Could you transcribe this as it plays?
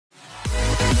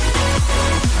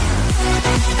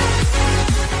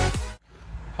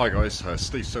Hi guys,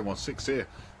 Steve716 here.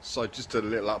 So just a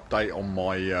little update on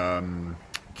my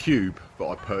cube that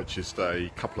I purchased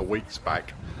a couple of weeks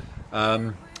back.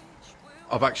 I've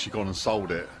actually gone and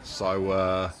sold it,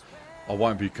 so I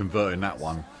won't be converting that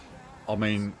one. I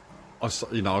mean, I got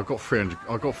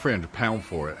 £300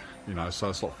 for it, so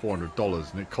it's like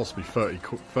 $400, and it cost me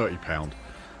 £30.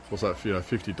 What's that?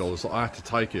 $50. I had to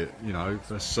take it,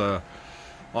 that's I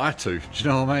had to. Do you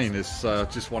know what I mean? It's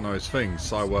just one of those things.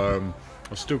 So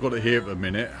I've still got it here at the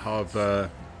minute.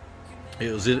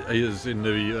 It was in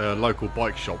the local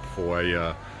bike shop for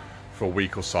a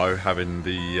week or so, having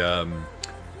the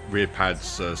rear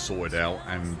pads sorted out,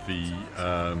 and the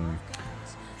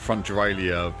front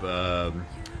derailleur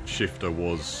shifter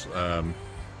was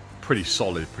pretty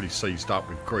solid, pretty seized up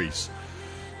with grease.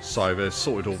 So they've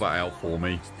sorted all that out for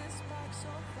me,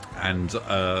 and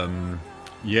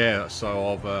yeah,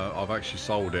 so I've actually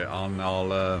sold it, and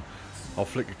I'll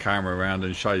flick the camera around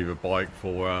and show you the bike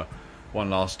for one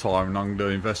last time, and I'm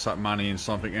going to invest that money in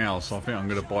something else. I think I'm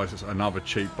going to buy another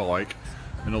cheap bike,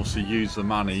 and also use the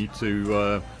money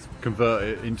to convert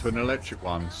it into an electric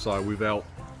one, so without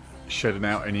shedding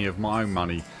out any of my own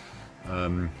money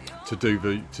to do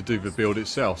the build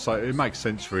itself. So it makes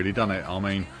sense, really, doesn't it? I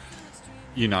mean,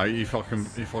 if I can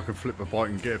flip a bike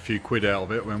and get a few quid out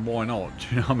of it, then why not? Do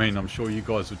you know what I mean? I'm sure you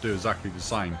guys would do exactly the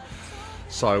same.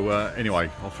 So anyway,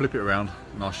 I'll flip it around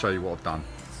and I'll show you what I've done.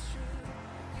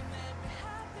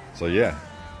 So yeah,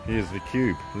 here's the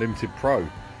Cube Limited Pro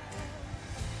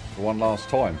for one last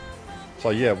time. So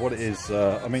yeah, what it is,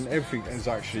 I mean, everything is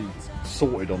actually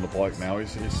sorted on the bike now.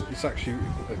 It's actually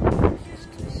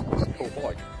it's a cool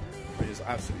bike. It is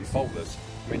absolutely faultless.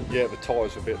 I mean, yeah, the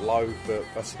tyres are a bit low, but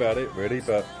that's about it really.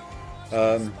 But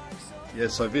yeah,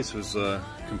 so this was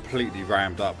completely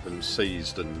rammed up and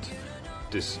seized and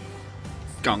just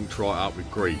gunked right up with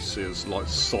grease. It was like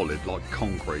solid, like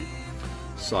concrete.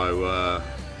 So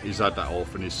he's had that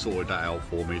off and he's sorted that out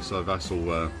for me. So that's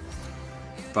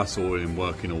all in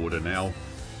working order now.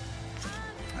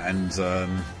 And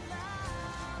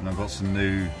I've got some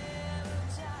new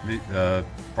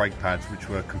brake pads which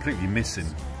were completely missing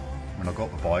when I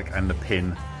got the bike, and the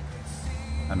pin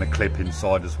and the clip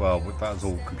inside as well, but that was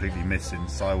all completely missing.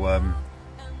 So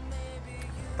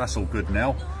that's all good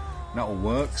now. That all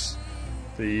works.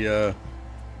 The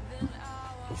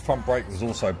front brake was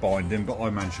also binding, but I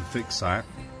managed to fix that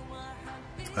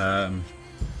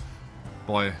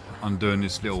by undoing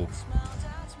this little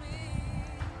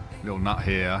nut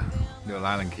here, little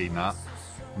Allen key nut,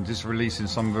 and just releasing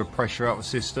some of the pressure out of the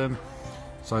system.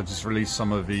 So I just released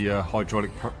some of the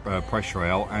hydraulic pressure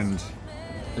out, and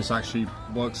this actually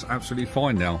works absolutely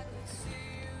fine now.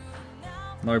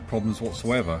 No problems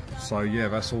whatsoever. So yeah,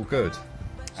 that's all good.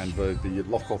 And the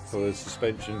lock off for the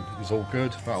suspension is all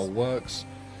good. That all works.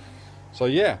 So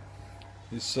yeah,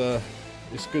 it's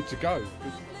good to go.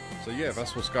 So yeah,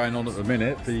 that's what's going on at the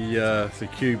minute. The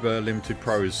Cube Limited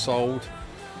Pro is sold.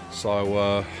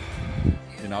 So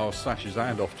I'll snatch his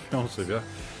hand off, to be honest with you,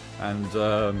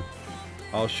 and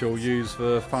I shall use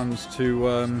the funds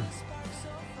to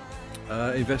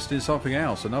invest in something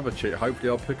else, another cheap. Hopefully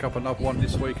I'll pick up another one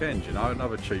this weekend,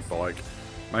 another cheap bike.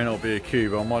 May not be a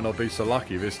Cube, I might not be so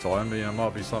lucky this time, it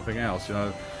might be something else,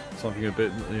 something a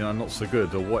bit, not so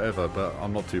good or whatever, but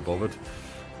I'm not too bothered.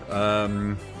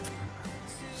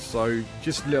 So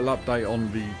just a little update on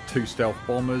the two Stealth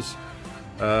Bombers.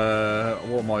 What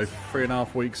am I,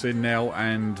 3.5 weeks in now,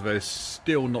 and they're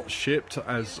still not shipped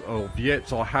as of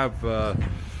yet. I have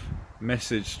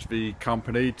messaged the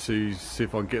company to see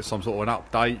if I can get some sort of an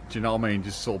update, do you know what I mean?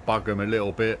 Just sort of bug them a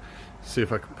little bit, see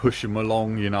if I can push them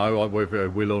along, whether they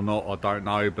will or not, I don't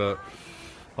know, but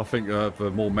I think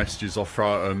the more messages I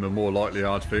throw at them, the more likely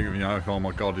I'd think, oh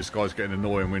my god, this guy's getting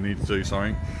annoying, we need to do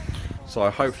something. So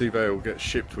hopefully they'll get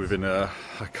shipped within a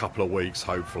couple of weeks,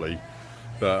 hopefully.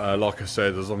 But like I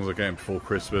said, as long as I get them before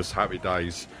Christmas, happy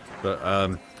days.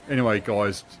 But anyway,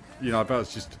 guys,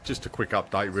 that's just a quick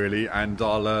update really, and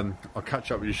I'll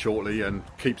catch up with you shortly, and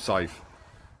keep safe.